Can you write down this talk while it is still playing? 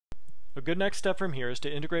A good next step from here is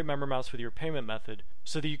to integrate MemberMouse with your payment method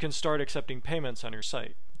so that you can start accepting payments on your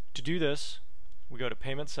site. To do this, we go to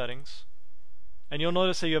Payment Settings, and you'll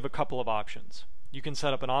notice that you have a couple of options. You can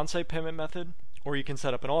set up an on-site payment method, or you can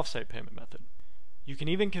set up an off-site payment method. You can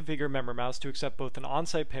even configure MemberMouse to accept both an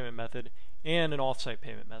on-site payment method and an off-site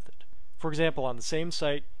payment method. For example, on the same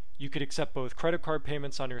site, you could accept both credit card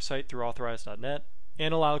payments on your site through Authorize.net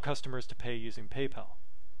and allow customers to pay using PayPal.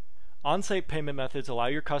 On-site payment methods allow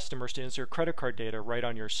your customers to insert credit card data right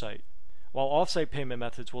on your site, while off-site payment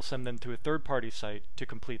methods will send them to a third-party site to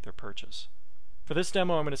complete their purchase. For this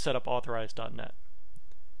demo, I'm going to set up Authorize.net.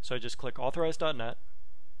 So I just click Authorize.net,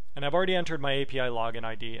 and I've already entered my API login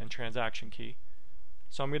ID and transaction key,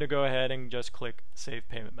 so I'm going to go ahead and just click Save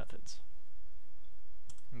Payment Methods,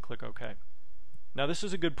 and click OK. Now this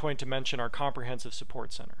is a good point to mention our Comprehensive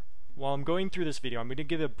Support Center. While I'm going through this video, I'm going to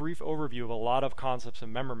give a brief overview of a lot of concepts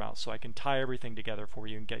in MemberMouse so I can tie everything together for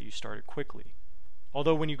you and get you started quickly.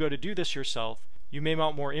 Although when you go to do this yourself, you may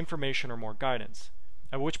want more information or more guidance,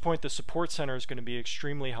 at which point the Support Center is going to be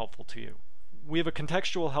extremely helpful to you. We have a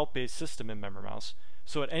contextual help-based system in MemberMouse,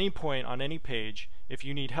 so at any point on any page, if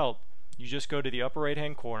you need help, you just go to the upper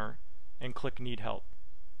right-hand corner and click Need Help.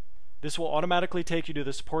 This will automatically take you to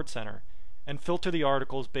the Support Center and filter the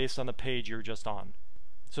articles based on the page you're just on.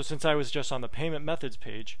 So since I was just on the Payment Methods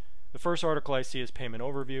page, the first article I see is Payment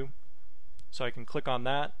Overview, so I can click on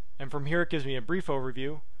that, and from here it gives me a brief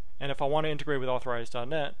overview, and if I want to integrate with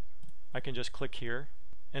Authorize.net, I can just click here,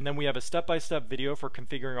 and then we have a step-by-step video for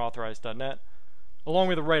configuring Authorize.net, along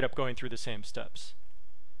with a write-up going through the same steps.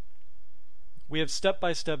 We have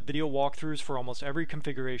step-by-step video walkthroughs for almost every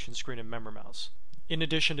configuration screen in MemberMouse, in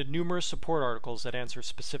addition to numerous support articles that answer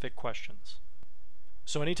specific questions.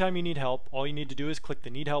 So anytime you need help, all you need to do is click the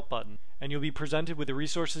Need Help button, and you'll be presented with the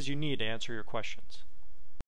resources you need to answer your questions.